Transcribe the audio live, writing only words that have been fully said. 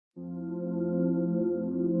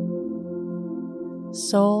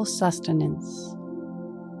Soul sustenance.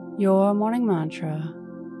 Your morning mantra: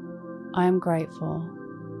 I am grateful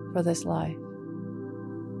for this life.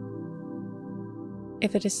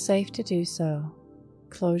 If it is safe to do so,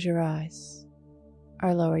 close your eyes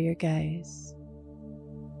or lower your gaze.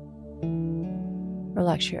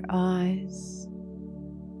 Relax your eyes,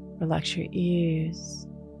 relax your ears,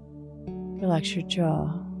 relax your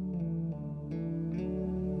jaw.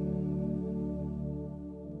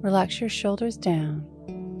 Relax your shoulders down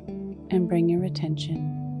and bring your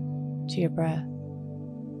attention to your breath.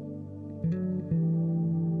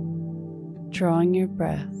 Drawing your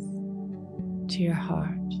breath to your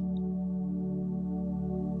heart.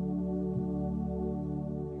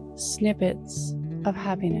 Snippets of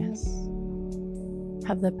happiness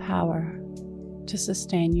have the power to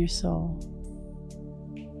sustain your soul.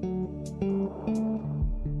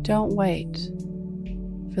 Don't wait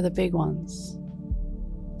for the big ones,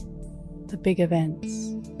 the big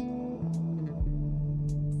events.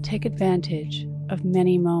 Take advantage of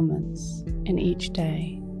many moments in each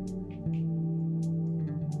day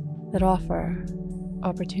that offer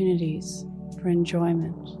opportunities for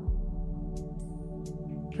enjoyment,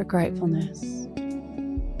 for gratefulness.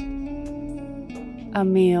 A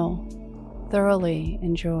meal thoroughly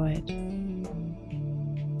enjoyed.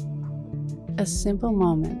 A simple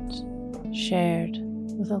moment shared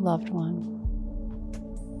with a loved one.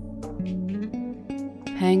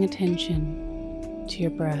 Paying attention to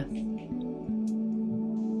your breath.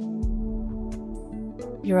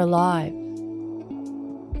 You're alive.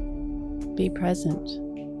 Be present.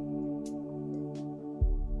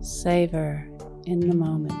 Savor in the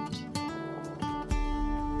moment.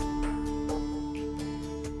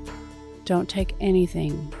 Don't take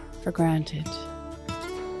anything for granted.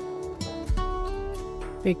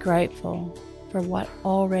 Be grateful for what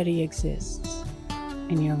already exists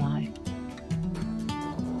in your life.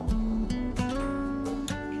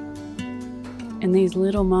 In these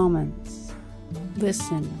little moments,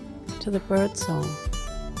 listen to the bird song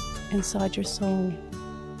inside your soul.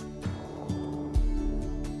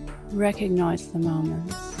 Recognize the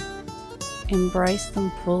moments, embrace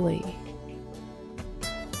them fully,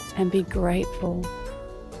 and be grateful.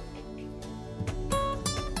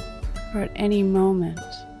 For at any moment,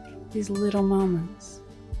 these little moments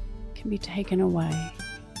can be taken away.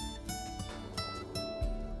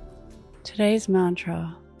 Today's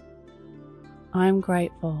mantra: I'm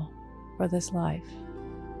grateful for this life.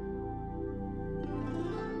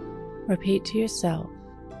 Repeat to yourself,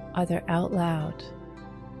 either out loud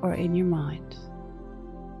or in your mind.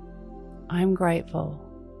 I'm grateful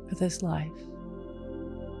for this life.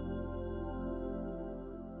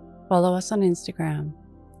 Follow us on Instagram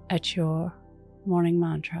at Your Morning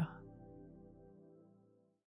Mantra.